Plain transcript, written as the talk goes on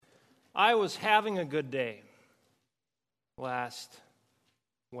I was having a good day last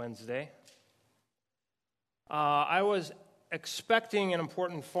Wednesday. I was expecting an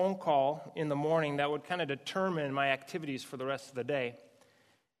important phone call in the morning that would kind of determine my activities for the rest of the day.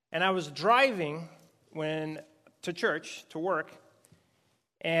 And I was driving to church, to work,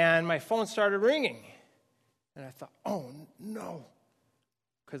 and my phone started ringing. And I thought, oh, no.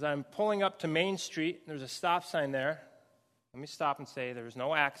 Because I'm pulling up to Main Street. There's a stop sign there. Let me stop and say there's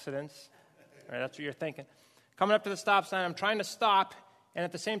no accidents. All right, that's what you're thinking. Coming up to the stop sign, I'm trying to stop and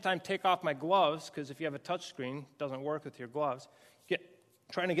at the same time take off my gloves, because if you have a touch screen, it doesn't work with your gloves.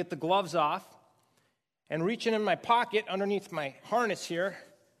 Trying to get the gloves off and reaching in my pocket underneath my harness here,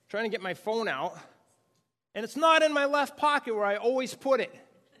 trying to get my phone out. And it's not in my left pocket where I always put it.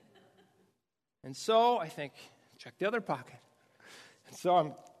 And so I think, check the other pocket. And so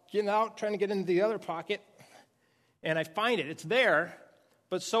I'm getting out, trying to get into the other pocket, and I find it. It's there,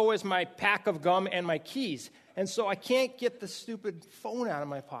 but so is my pack of gum and my keys. And so I can't get the stupid phone out of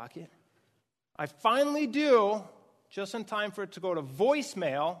my pocket. I finally do, just in time for it to go to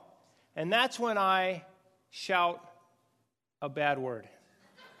voicemail, and that's when I shout a bad word.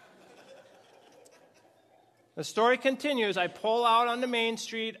 The story continues. I pull out onto Main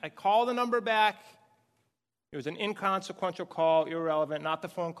Street. I call the number back. It was an inconsequential call, irrelevant, not the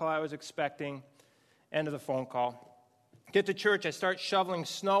phone call I was expecting. End of the phone call. Get to church. I start shoveling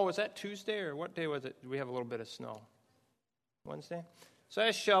snow. Was that Tuesday or what day was it? Did we have a little bit of snow? Wednesday? So I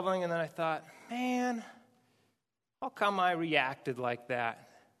was shoveling, and then I thought, man, how come I reacted like that?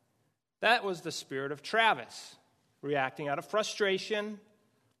 That was the spirit of Travis, reacting out of frustration,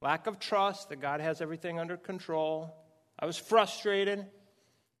 lack of trust that God has everything under control. I was frustrated.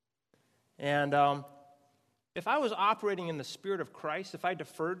 And if I was operating in the spirit of Christ, if I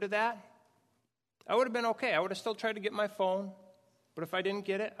deferred to that, I would have been okay. I would have still tried to get my phone. But if I didn't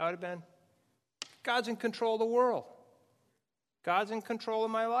get it, I would have been, God's in control of the world. God's in control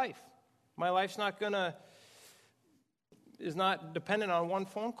of my life. My life's is not dependent on one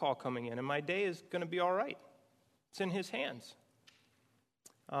phone call coming in, and my day is going to be all right. It's in His hands.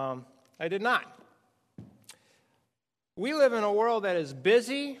 I did not. We live in a world that is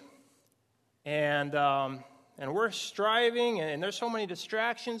busy, and we're striving, and there's so many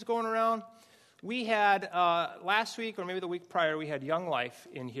distractions going around. We had, last week, or maybe the week prior, we had Young Life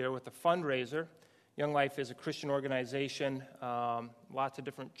in here with a fundraiser. Young Life is a Christian organization. Lots of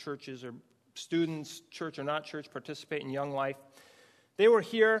different churches or students, church or not church, participate in Young Life. They were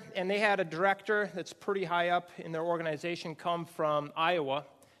here, and they had a director that's pretty high up in their organization come from Iowa,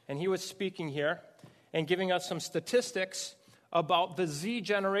 and he was speaking here and giving us some statistics about the Z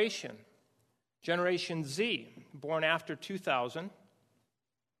generation. Generation Z, born after 2000.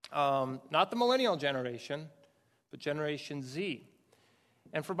 Not the millennial generation, but Generation Z.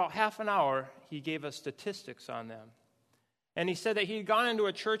 And for about half an hour, he gave us statistics on them. And he said that he had gone into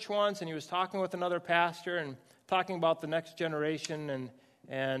a church once, and he was talking with another pastor and talking about the next generation.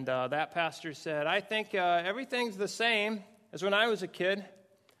 And that pastor said, I think everything's the same as when I was a kid.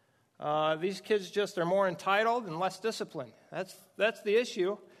 These kids just are more entitled and less disciplined. That's the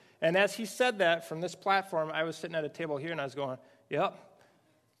issue. And as he said that from this platform, I was sitting at a table here, and I was going, yep,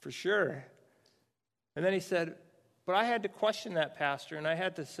 for sure. And then he said, but I had to question that pastor, and I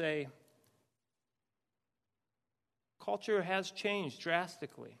had to say, culture has changed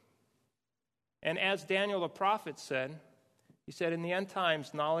drastically. And as Daniel the prophet said, he said, in the end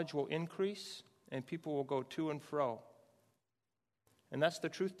times, knowledge will increase, and people will go to and fro. And that's the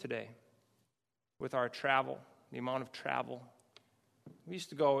truth today with our travel, the amount of travel. We used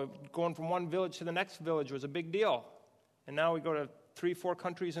to going from one village to the next village was a big deal. And now we go to 3-4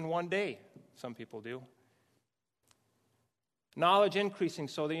 countries in one day. Some people do. Knowledge increasing,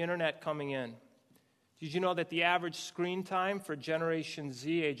 so the internet coming in. Did you know that the average screen time for Generation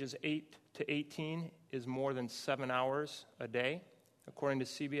Z, ages 8 to 18, is more than 7 hours a day, according to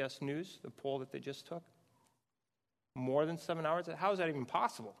CBS News, the poll that they just took? More than 7 hours? How is that even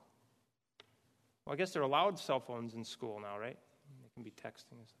possible? Well, I guess they're allowed cell phones in school now, right? They can be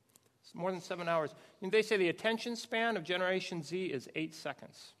texting. It's more than 7 hours. And they say the attention span of Generation Z is 8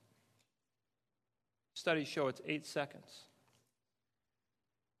 seconds. Studies show it's 8 seconds.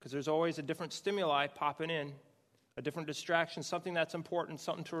 Because there's always a different stimuli popping in, a different distraction, something that's important,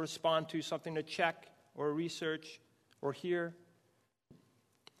 something to respond to, something to check or research or hear.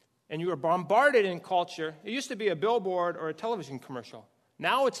 And you are bombarded in culture. It used to be a billboard or a television commercial.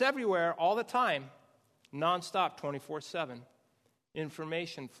 Now it's everywhere, all the time, nonstop, 24/7.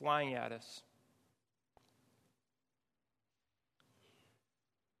 Information flying at us.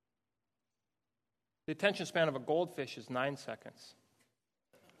 The attention span of a goldfish is 9 seconds.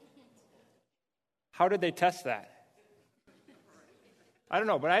 How did they test that? I don't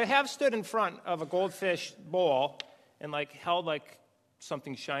know, but I have stood in front of a goldfish bowl and held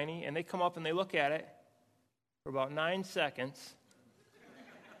something shiny, and they come up and they look at it for about 9 seconds.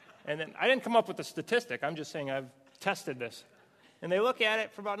 And then I didn't come up with the statistic. I'm just saying I've tested this. And they look at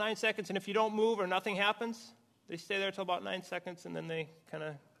it for about 9 seconds, and if you don't move or nothing happens, they stay there till about 9 seconds, and then they kind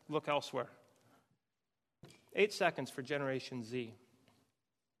of look elsewhere. 8 seconds for Generation Z.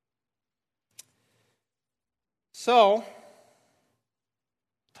 So,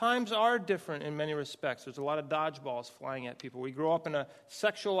 times are different in many respects. There's a lot of dodgeballs flying at people. We grow up in a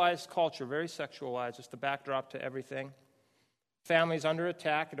sexualized culture, very sexualized. It's the backdrop to everything. Families under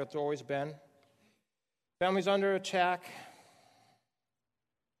attack, it's always been. Families under attack.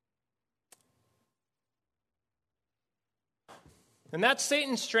 And that's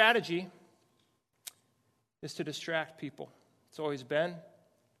Satan's strategy, is to distract people. It's always been.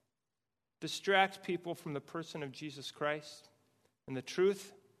 Distract people from the person of Jesus Christ and the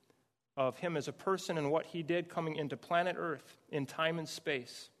truth of him as a person and what he did coming into planet Earth in time and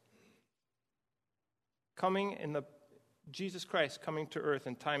space. Jesus Christ coming to earth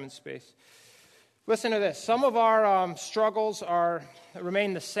in time and space. Listen to this. Some of our struggles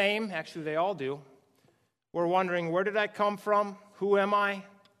remain the same. Actually, they all do. We're wondering, where did I come from? Who am I?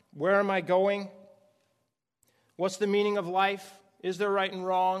 Where am I going? What's the meaning of life? Is there right and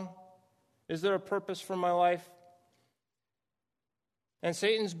wrong? Is there a purpose for my life? And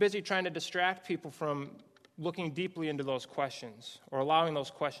Satan's busy trying to distract people from looking deeply into those questions or allowing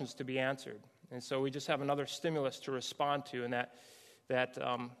those questions to be answered. And so we just have another stimulus to respond to, and that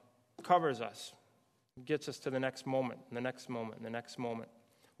covers us, gets us to the next moment, and the next moment, and the next moment,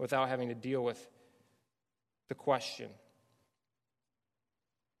 without having to deal with the question.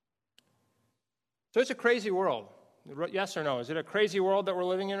 So it's a crazy world. Yes or no? Is it a crazy world that we're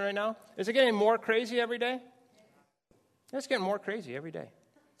living in right now? Is it getting more crazy every day? It's getting more crazy every day.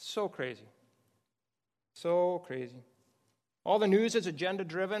 So crazy. So crazy. All the news is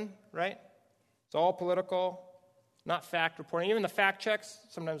agenda-driven, right? It's all political, not fact reporting. Even the fact checks,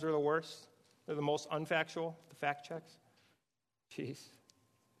 sometimes they're the worst. They're the most unfactual, the fact checks. Jeez.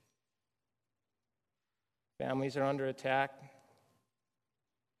 Families are under attack.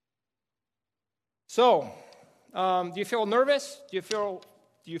 So, do you feel nervous? Do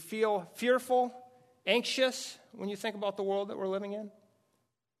you feel fearful, anxious when you think about the world that we're living in?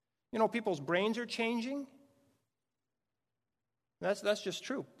 You know, people's brains are changing. That's just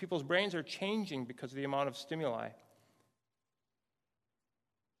true. People's brains are changing because of the amount of stimuli.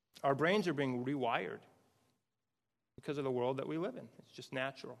 Our brains are being rewired because of the world that we live in. It's just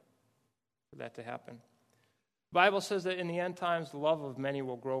natural for that to happen. The Bible says that in the end times, the love of many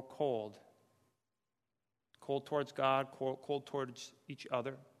will grow cold. Cold towards God, cold towards each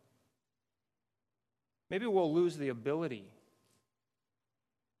other. Maybe we'll lose the ability,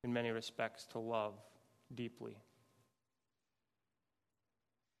 in many respects, to love deeply.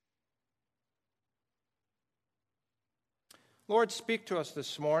 Lord, speak to us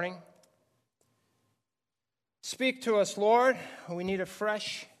this morning. Speak to us, Lord. We need a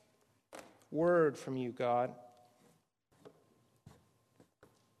fresh word from you, God.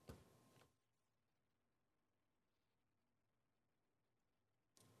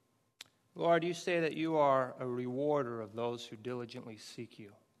 Lord, you say that you are a rewarder of those who diligently seek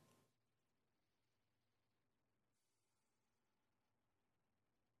you.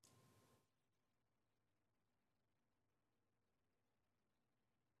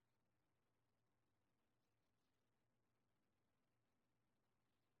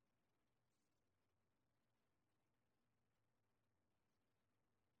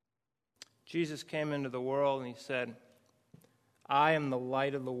 Jesus came into the world and he said, I am the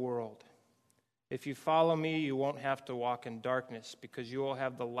light of the world. If you follow me, you won't have to walk in darkness because you will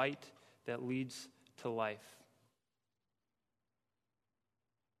have the light that leads to life.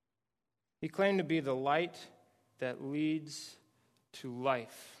 He claimed to be the light that leads to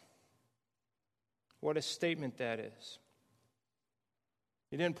life. What a statement that is.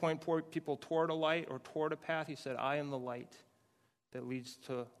 He didn't point people toward a light or toward a path. He said, I am the light that leads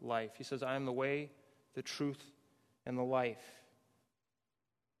to life. He says, I am the way, the truth, and the life.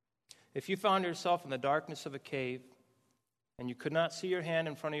 If you found yourself in the darkness of a cave and you could not see your hand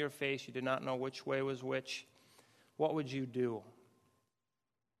in front of your face, you did not know which way was which, what would you do?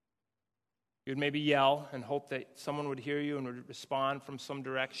 You'd maybe yell and hope that someone would hear you and would respond from some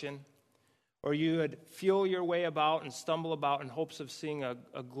direction. Or you would feel your way about and stumble about in hopes of seeing a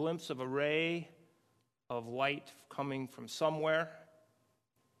glimpse of a ray of light coming from somewhere.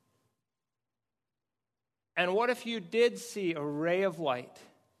 And what if you did see a ray of light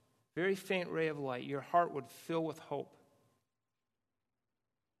very faint ray of light, your heart would fill with hope.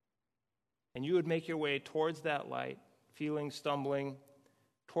 And you would make your way towards that light, stumbling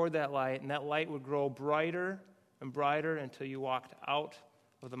toward that light, and that light would grow brighter and brighter until you walked out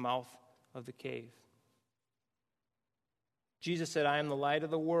of the mouth of the cave. Jesus said, I am the light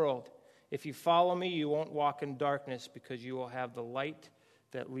of the world. If you follow me, you won't walk in darkness because you will have the light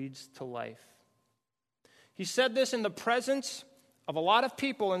that leads to life. He said this in the presence of a lot of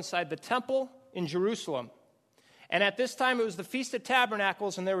people inside the temple in Jerusalem. And at this time, it was the Feast of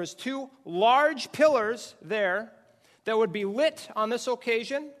Tabernacles, and there was 2 large pillars there that would be lit on this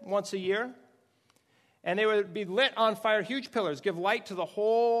occasion once a year. And they would be lit on fire, huge pillars, give light to the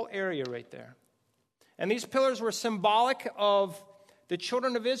whole area right there. And these pillars were symbolic of the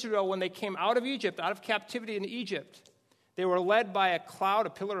children of Israel when they came out of Egypt, out of captivity in Egypt. They were led by a cloud, a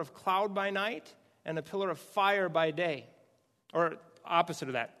pillar of cloud by night, and a pillar of fire by day. Or opposite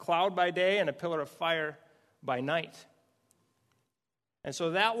of that, cloud by day and a pillar of fire by night. And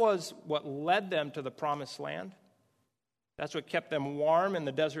so that was what led them to the promised land. That's what kept them warm in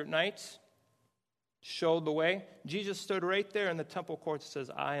the desert nights, showed the way. Jesus stood right there in the temple courts and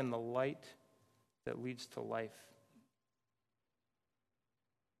says, I am the light that leads to life.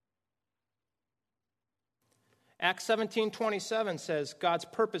 Acts 17:27 says, God's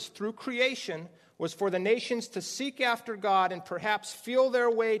purpose through creation was for the nations to seek after God and perhaps feel their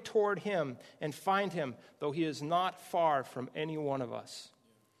way toward him and find him, though he is not far from any one of us.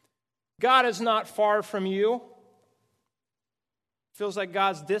 God is not far from you. Feels like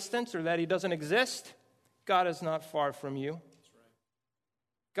God's distant or that he doesn't exist. God is not far from you.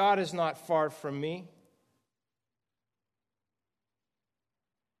 God is not far from me.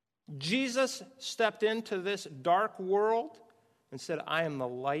 Jesus stepped into this dark world and said, I am the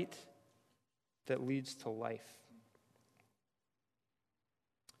light that leads to life.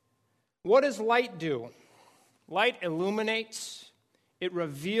 What does light do? Light illuminates, it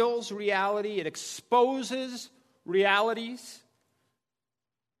reveals reality, it exposes realities.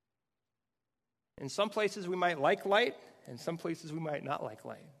 In some places we might like light, in some places we might not like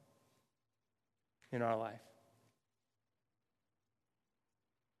light in our life.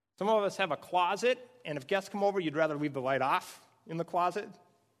 Some of us have a closet, and if guests come over, you'd rather leave the light off in the closet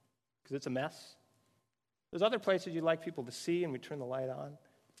because it's a mess. There's other places you'd like people to see, and we turn the light on.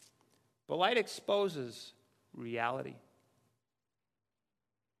 But light exposes reality.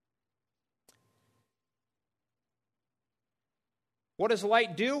 What does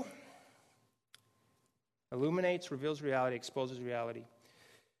light do? Illuminates, reveals reality, exposes reality.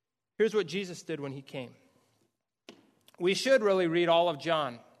 Here's what Jesus did when he came. We should really read all of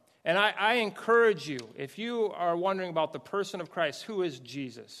John. And I encourage you, if you are wondering about the person of Christ, who is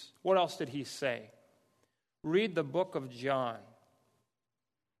Jesus? What else did he say? Read the book of John.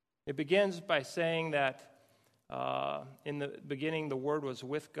 It begins by saying that in the beginning the Word was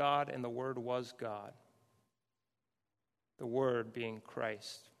with God and the Word was God. The Word being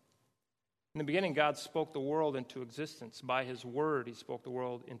Christ. In the beginning, God spoke the world into existence. By his word, he spoke the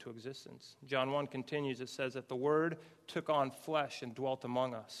world into existence. John 1 continues, it says that the word took on flesh and dwelt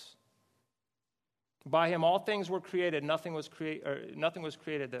among us. By him, all things were created. Nothing was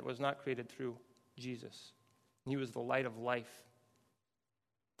created that was not created through Jesus. He was the light of life,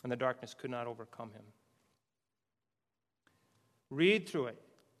 and the darkness could not overcome him. Read through it.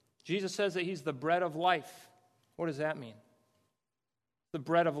 Jesus says that he's the bread of life. What does that mean? The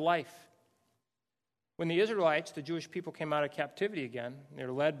bread of life. When the Israelites, the Jewish people, came out of captivity again, they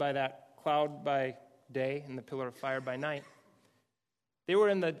were led by that cloud by day and the pillar of fire by night. They were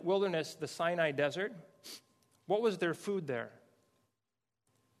in the wilderness, the Sinai desert. What was their food there?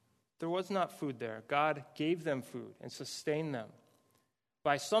 There was not food there. God gave them food and sustained them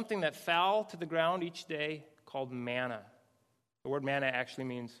by something that fell to the ground each day called manna. The word manna actually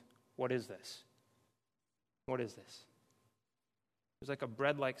means, what is this? What is this? It was like a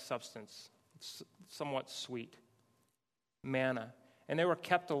bread-like substance. It's somewhat sweet. Manna. And they were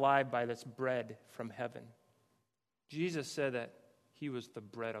kept alive by this bread from heaven. Jesus said that he was the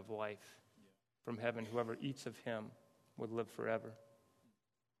bread of life from heaven. Whoever eats of him would live forever.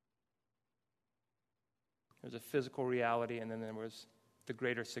 There was a physical reality, and then there was the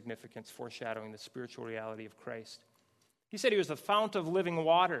greater significance foreshadowing the spiritual reality of Christ. He said he was the fount of living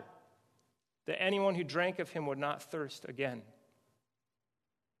water, that anyone who drank of him would not thirst again.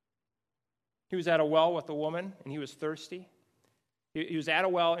 He was at a well with a woman, and he was thirsty. He was at a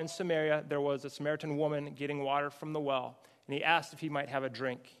well in Samaria. There was a Samaritan woman getting water from the well, and he asked if he might have a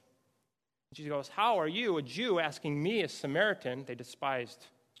drink. And she goes, how are you, a Jew, asking me, a Samaritan?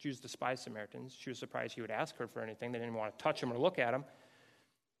 Jews despised Samaritans. She was surprised he would ask her for anything. They didn't want to touch him or look at him.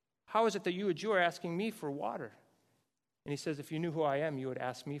 how is it that you, a Jew, are asking me for water? And he says, if you knew who I am, you would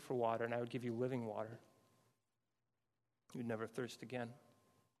ask me for water, and I would give you living water. You'd never thirst again.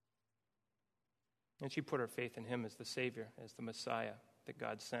 And she put her faith in him as the Savior, as the Messiah that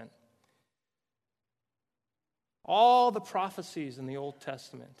God sent. All the prophecies in the Old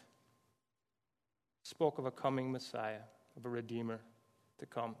Testament spoke of a coming Messiah, of a Redeemer to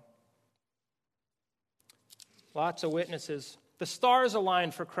come. Lots of witnesses. The stars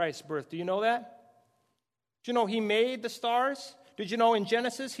aligned for Christ's birth. Do you know that? Do you know he made the stars? Did you know in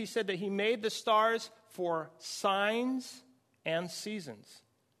Genesis he said that he made the stars for signs and seasons?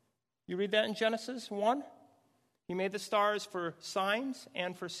 You read that in Genesis 1? He made the stars for signs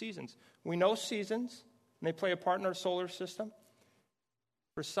and for seasons. We know seasons, and they play a part in our solar system.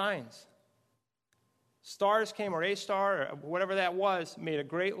 For signs. Stars came, or a star, or whatever that was, made a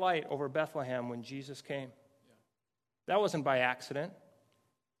great light over Bethlehem when Jesus came. That wasn't by accident.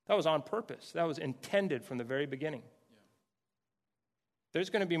 That was on purpose. That was intended from the very beginning. There's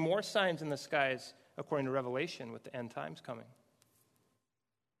going to be more signs in the skies, according to Revelation, with the end times coming.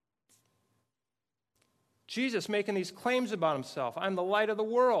 Jesus making these claims about himself. I'm the light of the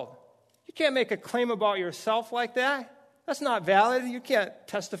world. You can't make a claim about yourself like that. That's not valid. You can't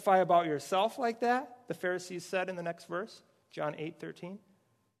testify about yourself like that, the Pharisees said in the next verse, John 8:13.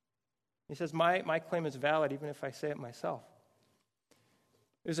 He says, my claim is valid even if I say it myself.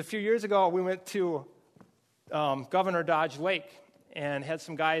 It was a few years ago, we went to Governor Dodge Lake and had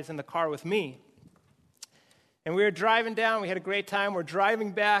some guys in the car with me. And we were driving down. We had a great time. We're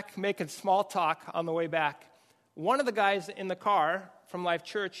driving back, making small talk on the way back. One of the guys in the car from Life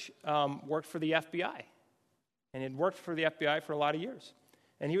Church worked for the FBI. And he'd worked for the FBI for a lot of years.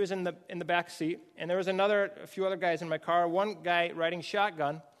 And he was in the back seat. And there was a few other guys in my car. One guy riding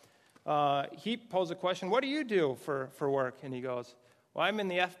shotgun. He posed a question, what do you do for work? And he goes, well, I'm in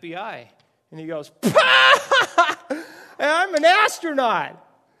the FBI. And he goes, I'm an astronaut.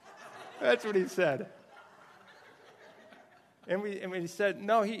 That's what he said. And we said,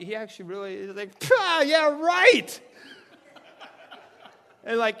 no, he actually really is like, yeah, right.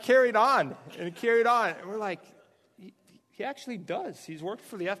 And like carried on. And we're like, he actually does. He's worked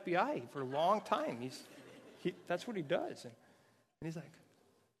for the FBI for a long time. That's what he does. And he's like,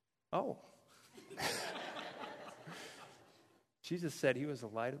 oh. Jesus said he was the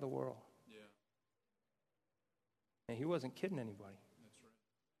light of the world. Yeah. And he wasn't kidding anybody. That's right.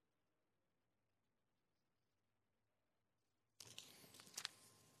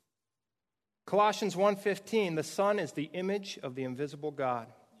 Colossians 1:15, the Son is the image of the invisible God,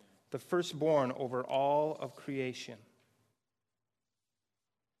 the firstborn over all of creation.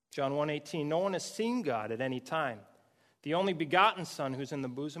 John 1:18, no one has seen God at any time. The only begotten Son who's in the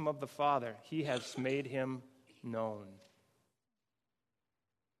bosom of the Father, he has made him known.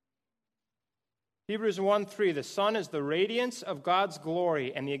 Hebrews 1:3, the Son is the radiance of God's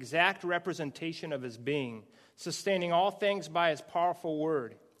glory and the exact representation of his being, sustaining all things by his powerful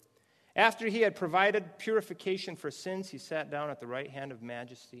word. After he had provided purification for sins, he sat down at the right hand of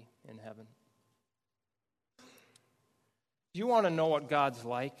majesty in heaven. Do you want to know what God's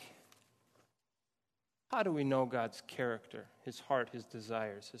like? How do we know God's character, his heart, his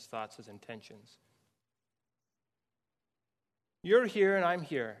desires, his thoughts, his intentions? You're here and I'm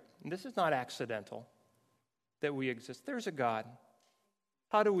here. And this is not accidental that we exist. There's a God.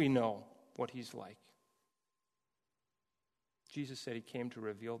 How do we know what he's like? Jesus said he came to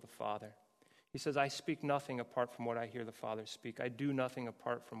reveal the Father. He says, I speak nothing apart from what I hear the Father speak. I do nothing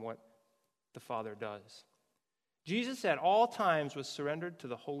apart from what the Father does. Jesus at all times was surrendered to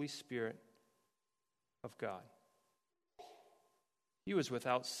the Holy Spirit of God. He was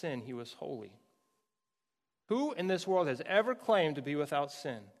without sin. He was holy. Who in this world has ever claimed to be without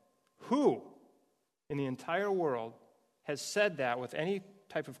sin? Who in the entire world has said that with any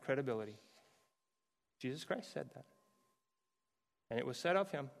type of credibility? Jesus Christ said that. And it was said of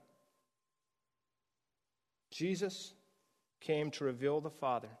him. Jesus came to reveal the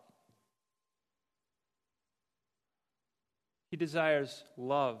Father. He desires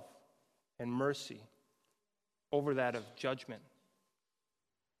love and mercy over that of judgment.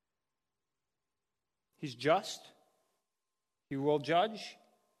 He's just. He will judge,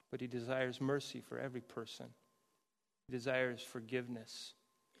 but he desires mercy for every person. He desires forgiveness,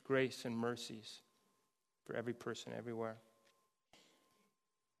 grace, and mercies for every person everywhere.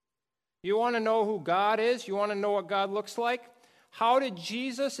 You want to know who God is? You want to know what God looks like? How did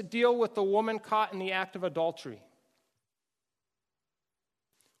Jesus deal with the woman caught in the act of adultery?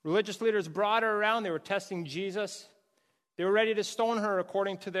 Religious leaders brought her around. They were testing Jesus. They were ready to stone her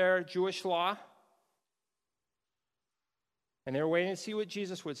according to their Jewish law. And they were waiting to see what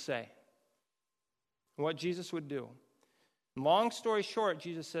Jesus would say and what Jesus would do. Long story short,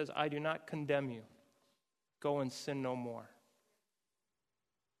 Jesus says, I do not condemn you. Go and sin no more.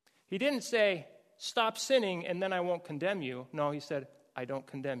 He didn't say, stop sinning and then I won't condemn you. No, he said, I don't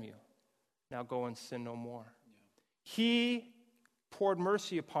condemn you. Now go and sin no more. Yeah. He poured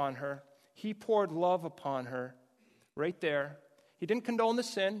mercy upon her. He poured love upon her right there. He didn't condone the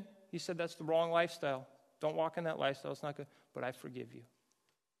sin. He said that's the wrong lifestyle. Don't walk in that lifestyle. It's not good. But I forgive you.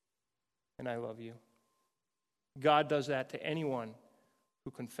 And I love you. God does that to anyone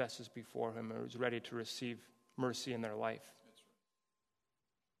who confesses before him or is ready to receive mercy in their life.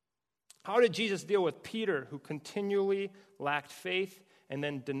 How did Jesus deal with Peter, who continually lacked faith and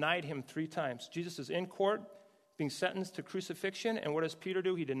then denied him 3 times? Jesus is in court, being sentenced to crucifixion, and what does Peter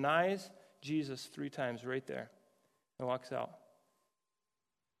do? He denies Jesus 3 times right there and walks out.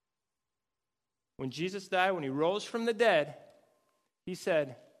 When Jesus died, when he rose from the dead, he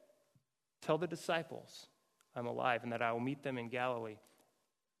said, tell the disciples I'm alive and that I will meet them in Galilee.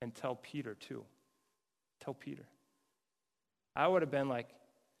 And tell Peter too. Tell Peter. I would have been like,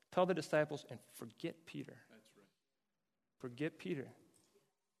 tell the disciples and forget Peter. That's right. Forget Peter.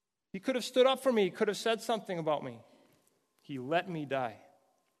 He could have stood up for me. He could have said something about me. He let me die.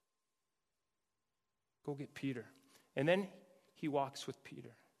 Go get Peter. And then he walks with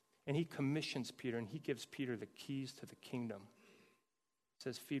Peter. And he commissions Peter. And he gives Peter the keys to the kingdom. He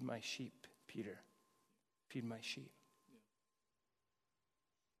says, feed my sheep, Peter. Feed my sheep.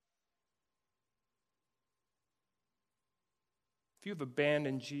 If you've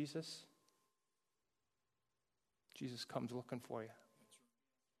abandoned Jesus, Jesus comes looking for you.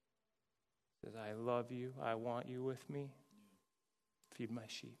 He says, I love you. I want you with me. Feed my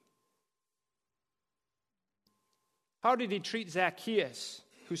sheep. How did he treat Zacchaeus,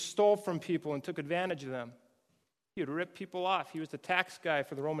 who stole from people and took advantage of them? He would rip people off. He was the tax guy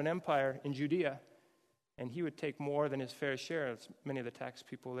for the Roman Empire in Judea, and he would take more than his fair share, as many of the tax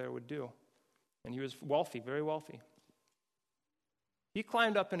people there would do. And he was wealthy, very wealthy. He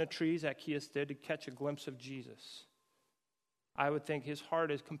climbed up in a tree, Zacchaeus did, to catch a glimpse of Jesus. I would think his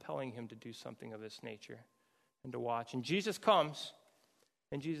heart is compelling him to do something of this nature and to watch. And Jesus comes,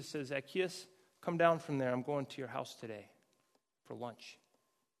 and Jesus says, Zacchaeus, come down from there. I'm going to your house today for lunch.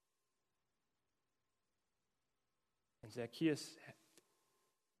 And Zacchaeus,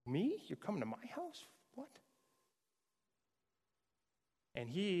 me? You're coming to my house? What? And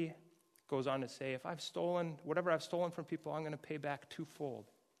he goes on to say, if I've stolen, whatever I've stolen from people, I'm going to pay back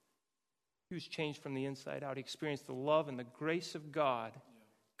 2-fold. He was changed from the inside out. He experienced the love and the grace of God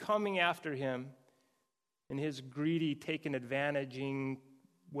coming after him in his greedy, taken advantaging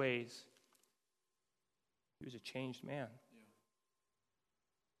ways. He was a changed man.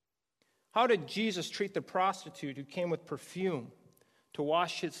 How did Jesus treat the prostitute who came with perfume to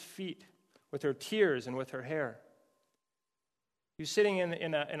wash his feet with her tears and with her hair? He was sitting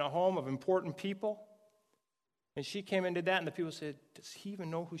in a home of important people, and she came and did that, and the people said, does he even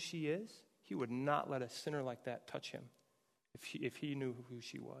know who she is? He would not let a sinner like that touch him if he knew who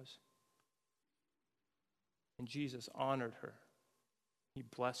she was. And Jesus honored her. He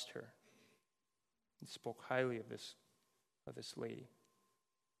blessed her. He spoke highly of this lady.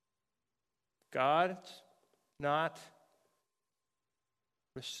 God's not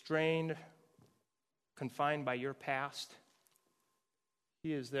restrained, confined by your past.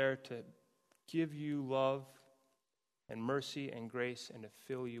 He is there to give you love and mercy and grace and to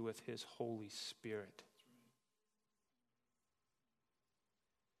fill you with his Holy Spirit.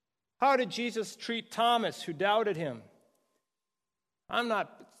 How did Jesus treat Thomas, who doubted him?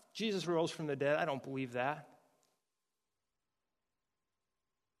 Jesus rose from the dead. I don't believe that.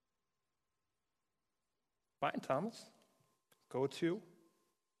 Fine, Thomas. Go to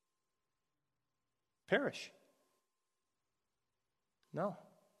perish. No.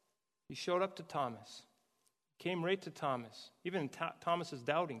 He showed up to Thomas. Came right to Thomas. Even Thomas's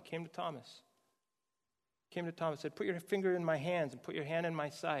doubting came to Thomas. Came to Thomas, said, put your finger in my hands and put your hand in my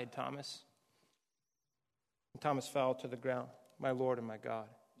side, Thomas. And Thomas fell to the ground. My Lord and my God.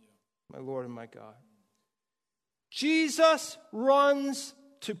 My Lord and my God. Jesus runs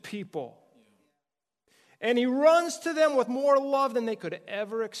to people. And he runs to them with more love than they could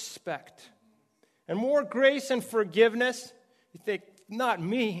ever expect. And more grace and forgiveness. You think, not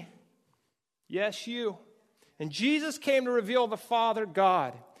me. Yes, you. And Jesus came to reveal the Father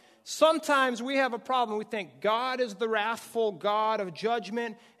God. Sometimes we have a problem. We think God is the wrathful God of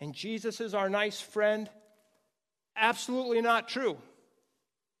judgment and Jesus is our nice friend. Absolutely not true.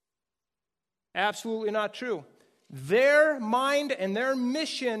 Absolutely not true. Their mind and their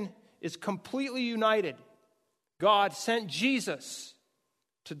mission is completely united. God sent Jesus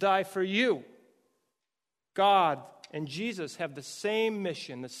to die for you. God and Jesus have the same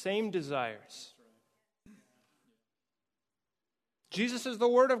mission, the same desires. Jesus is the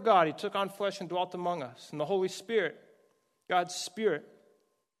Word of God. He took on flesh and dwelt among us. And the Holy Spirit, God's Spirit,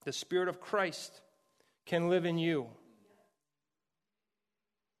 the Spirit of Christ, can live in you.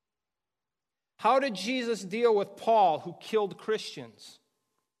 How did Jesus deal with Paul, who killed Christians?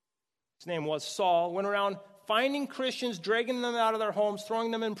 His name was Saul. Went around finding Christians, dragging them out of their homes, throwing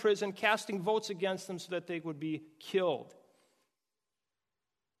them in prison, casting votes against them so that they would be killed.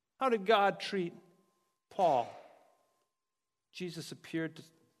 How did God treat Paul? Jesus appeared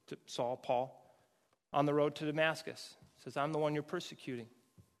to Saul, Paul, on the road to Damascus. He says, I'm the one you're persecuting.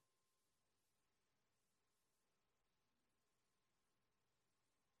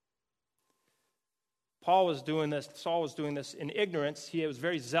 Saul was doing this in ignorance. He was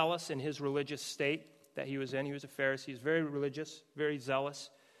very zealous in his religious state that he was in. He was a Pharisee. He's very religious, very zealous,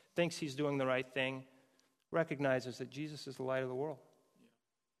 thinks he's doing the right thing, recognizes that Jesus is the light of the world.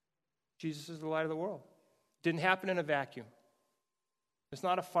 Jesus is the light of the world. Didn't happen in a vacuum. It's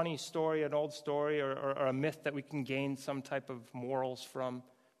not a funny story, an old story, or a myth that we can gain some type of morals from.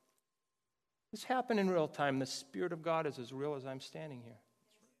 This happened in real time. The Spirit of God is as real as I'm standing here.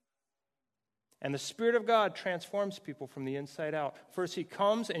 And the Spirit of God transforms people from the inside out. First, He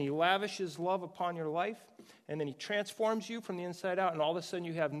comes and He lavishes love upon your life, and then He transforms you from the inside out, and all of a sudden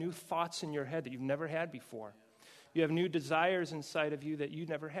you have new thoughts in your head that you've never had before. You have new desires inside of you that you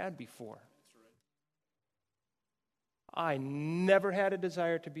never had before. I never had a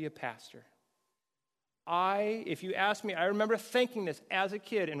desire to be a pastor. If you ask me, I remember thinking this as a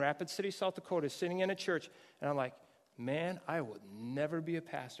kid in Rapid City, South Dakota, sitting in a church, and I'm like, man, I would never be a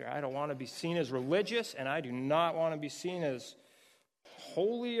pastor. I don't want to be seen as religious, and I do not want to be seen as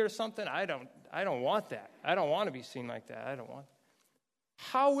holy or something. I don't want that. I don't want to be seen like that.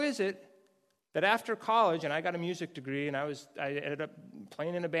 How is it that after college, and I got a music degree, and I ended up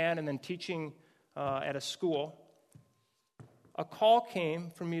playing in a band and then teaching at a school, a call came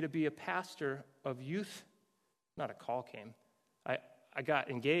for me to be a pastor of youth. Not a call came. I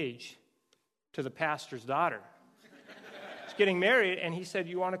got engaged to the pastor's daughter. Getting married, and he said,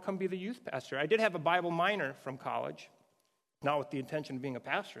 you want to come be the youth pastor? I did have a Bible minor from college, not with the intention of being a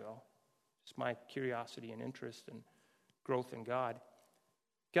pastor, though. Just my curiosity and interest and growth in God.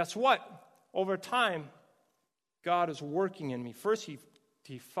 Guess what? Over time, God is working in me. First,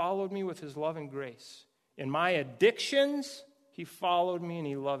 he followed me with His love and grace. In my addictions, He followed me and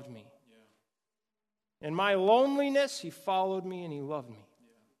He loved me. Yeah. In my loneliness, He followed me and He loved me.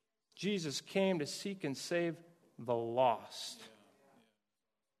 Yeah. Jesus came to seek and save the lost.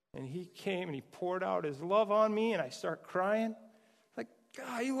 And He came and He poured out His love on me, and I start crying. Like,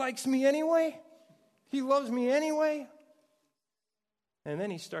 God, He likes me anyway. He loves me anyway. And then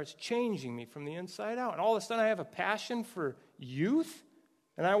He starts changing me from the inside out. And all of a sudden I have a passion for youth,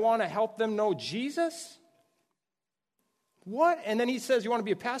 and I want to help them know Jesus. What? And then He says, you want to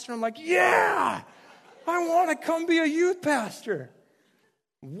be a pastor? I'm like, yeah, I want to come be a youth pastor.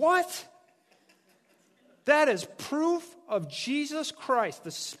 What? That is proof of Jesus Christ,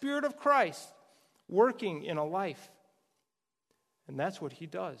 the Spirit of Christ, working in a life. And that's what He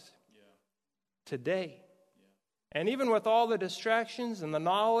does today. Yeah. And even with all the distractions and the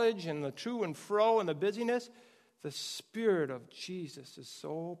knowledge and the to and fro and the busyness, the Spirit of Jesus is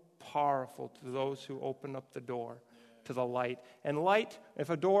so powerful to those who open up the door to the light. And light,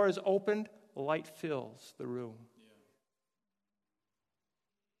 if a door is opened, light fills the room.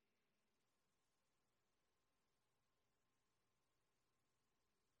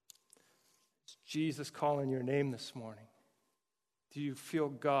 Jesus calling your name this morning? Do you feel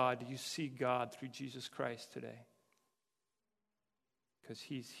God? Do you see God through Jesus Christ today? Because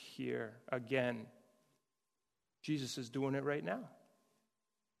He's here again. Jesus is doing it right now.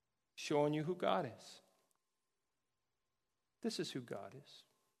 Showing you who God is. This is who God is.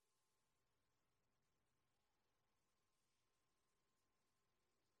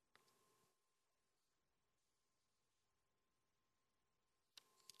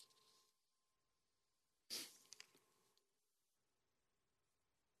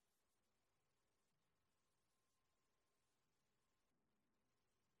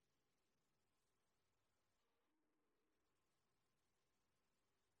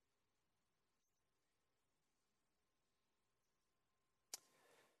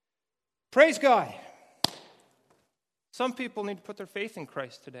 Praise God. Some people need to put their faith in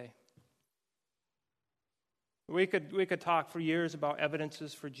Christ today. We could talk for years about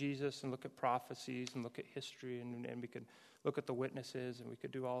evidences for Jesus and look at prophecies and look at history and we could look at the witnesses and we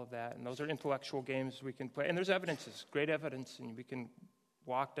could do all of that. And those are intellectual games we can play. And there's evidences, great evidence, and we can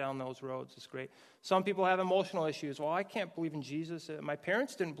walk down those roads. It's great. Some people have emotional issues. Well, I can't believe in Jesus. My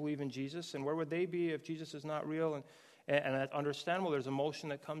parents didn't believe in Jesus, and where would they be if Jesus is not real? And that's understandable. There's emotion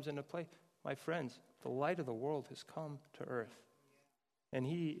that comes into play. My friends, the light of the world has come to earth, and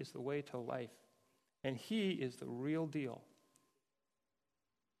he is the way to life, and he is the real deal.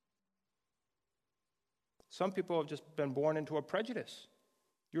 Some people have just been born into a prejudice.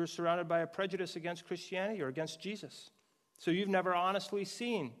 You're surrounded by a prejudice against Christianity or against Jesus. So you've never honestly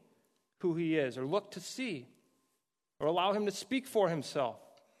seen who he is or looked to see or allow him to speak for himself.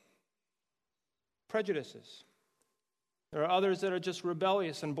 Prejudices. There are others that are just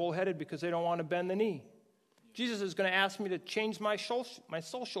rebellious and bullheaded because they don't want to bend the knee. Jesus is going to ask me to change my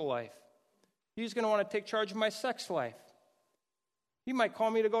social life. He's going to want to take charge of my sex life. He might call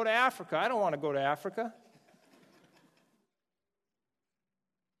me to go to Africa. I don't want to go to Africa.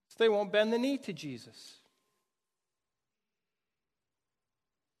 So they won't bend the knee to Jesus.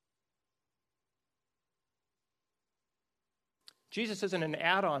 Jesus isn't an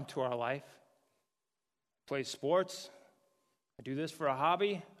add-on to our life. I play sports. I do this for a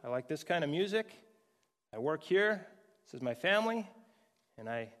hobby. I like this kind of music. I work here. This is my family. And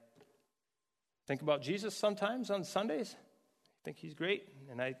I think about Jesus sometimes on Sundays. I think he's great.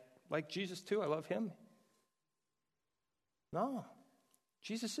 And I like Jesus too. I love him. No.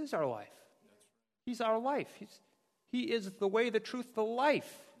 Jesus is our life. He's our life. He is the way, the truth, the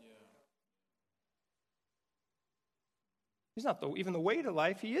life. He's not even the way to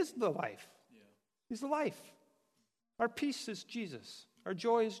life. He is the life. He's the life. Our peace is Jesus. Our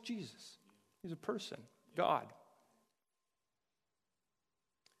joy is Jesus. He's a person, God.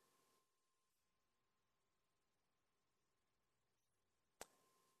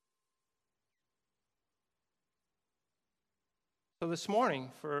 So this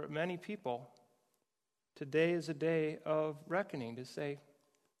morning, for many people, today is a day of reckoning to say,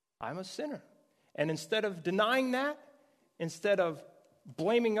 I'm a sinner. And instead of denying that, instead of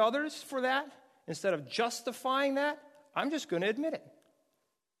blaming others for that, instead of justifying that, I'm just going to admit it.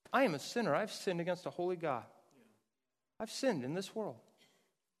 I am a sinner. I've sinned against a holy God. I've sinned in this world.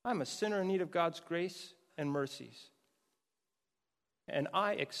 I'm a sinner in need of God's grace and mercies. And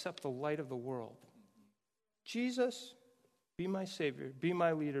I accept the light of the world. Jesus, be my Savior, be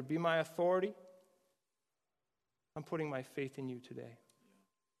my leader, be my authority. I'm putting my faith in you today.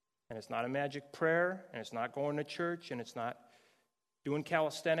 And it's not a magic prayer, and it's not going to church, and it's not doing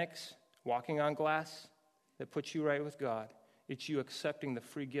calisthenics, walking on glass that puts you right with God. It's you accepting the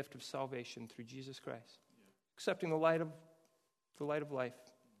free gift of salvation through Jesus Christ. Accepting the light of life.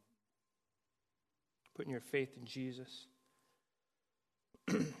 Putting your faith in Jesus.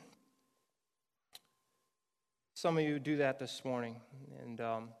 Some of you do that this morning, and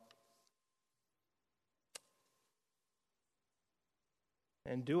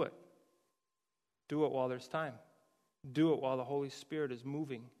do it. Do it while there's time. Do it while the Holy Spirit is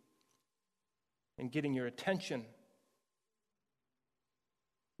moving and getting your attention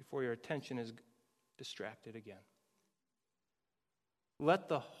before your attention is distracted again. Let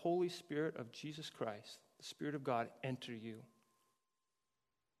the Holy Spirit of Jesus Christ, the Spirit of God, enter you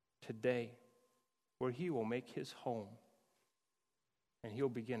today, where he will make his home, and he'll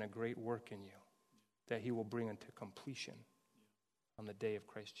begin a great work in you that he will bring into completion on the day of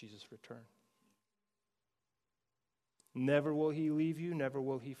Christ Jesus' return. Never will he leave you, never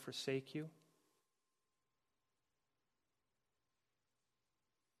will he forsake you.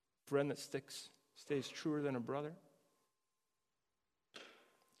 Friend that stays truer than a brother,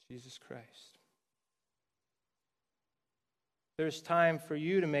 Jesus Christ. There's time for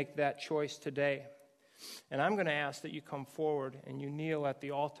you to make that choice today. And I'm going to ask that you come forward and you kneel at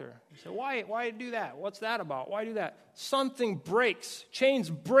the altar. You say, why do that? What's that about? Why do that? Something breaks. Chains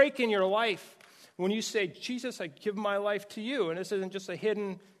break in your life. When you say, Jesus, I give my life to you, and this isn't just a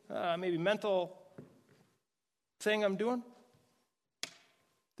hidden, maybe mental thing I'm doing.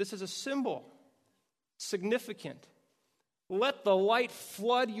 This is a symbol, significant. Let the light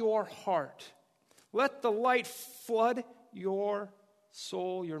flood your heart. Let the light flood your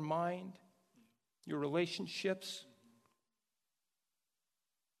soul, your mind, your relationships.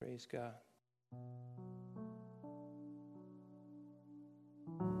 Praise God.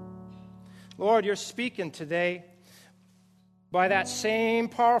 Lord, you're speaking today by that same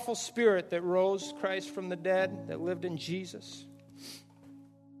powerful Spirit that rose Christ from the dead, that lived in Jesus.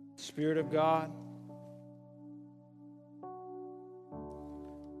 Spirit of God.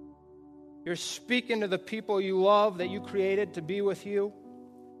 You're speaking to the people you love, that you created to be with you,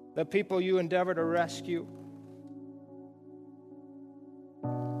 the people you endeavor to rescue.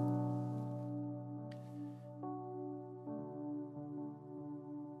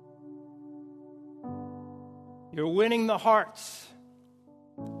 You're winning the hearts.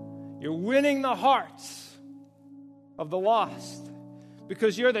 You're winning the hearts of the lost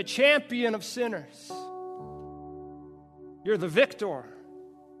because you're the champion of sinners. You're the victor.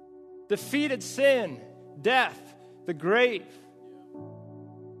 Defeated sin, death, the grave.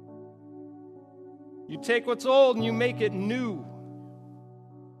 You take what's old and you make it new.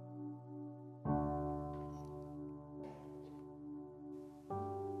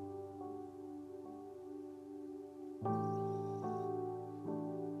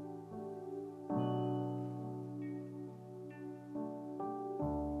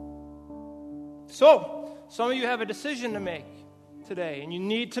 So, some of you have a decision to make today, and you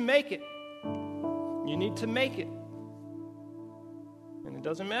need to make it. You need to make it. And it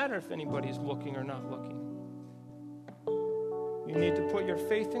doesn't matter if anybody's looking or not looking. You need to put your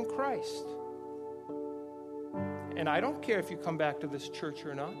faith in Christ. And I don't care if you come back to this church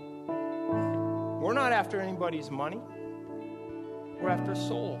or not. We're not after anybody's money. We're after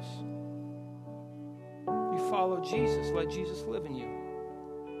souls. You follow Jesus. Let Jesus live in you.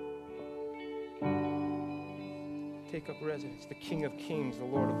 Take up residence, the King of Kings, the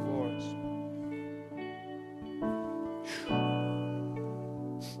Lord of Lords.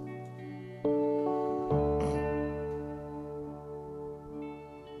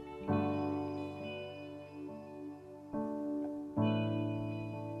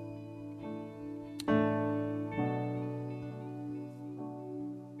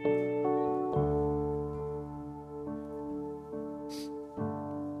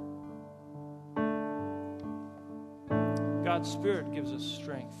 God's Spirit gives us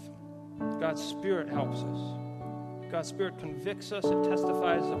strength. God's Spirit helps us. God's Spirit convicts us, it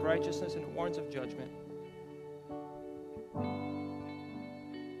testifies of righteousness, and it warns of judgment.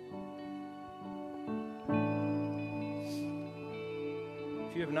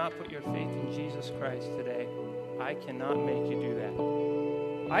 If you have not put your faith in Jesus Christ today, I cannot make you do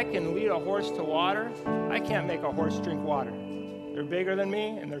that. I can lead a horse to water. I can't make a horse drink water. They're bigger than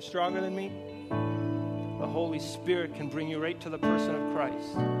me, and they're stronger than me. The Holy Spirit can bring you right to the person of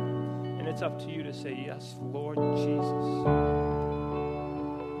Christ. And it's up to you to say, yes, Lord Jesus.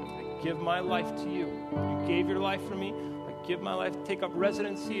 I give my life to you. You gave your life for me. I give my life. Take up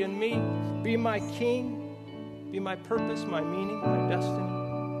residency in me. Be my king. Be my purpose, my meaning, my destiny.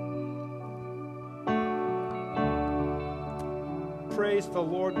 Praise the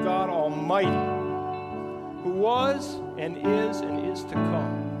Lord God Almighty, who was and is to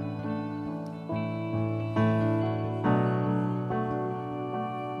come.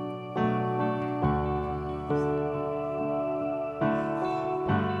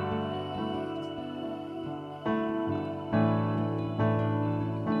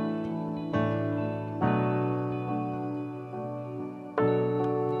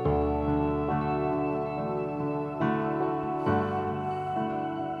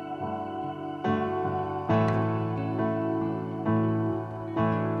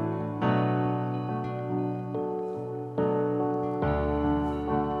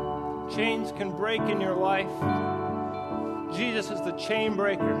 Chains can break in your life. Jesus is the chain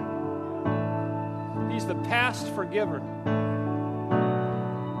breaker. He's the past forgiver.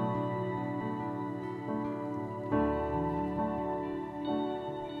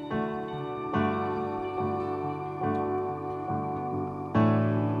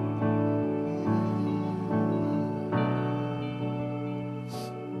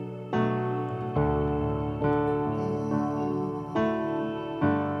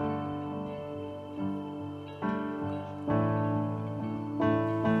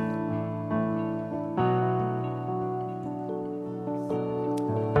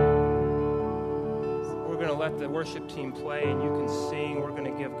 Let the worship team play and you can sing. We're going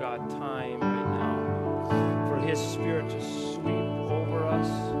to give God time right now for His Spirit to sweep over us,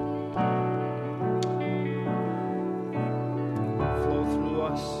 flow through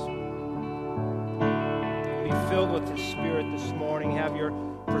us. Be filled with His Spirit this morning. Have your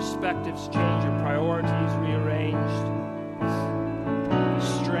perspectives changed, your priorities rearranged.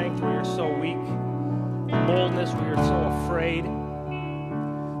 Strength where you're so weak, boldness where you're so afraid.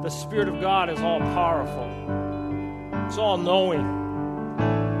 The Spirit of God is all powerful. It's all knowing.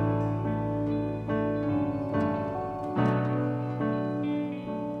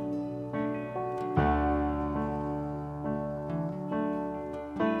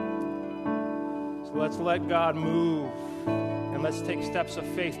 So let's let God move and And let's take steps of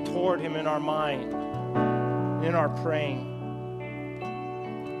faith toward him in our mind, in our praying.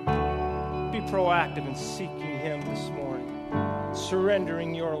 Be proactive in seeking him this morning,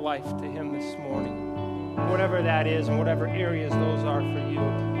 surrendering your life to him this morning, whatever that is and whatever areas those are for you.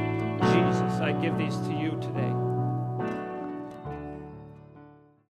 Jesus, I give these to you today.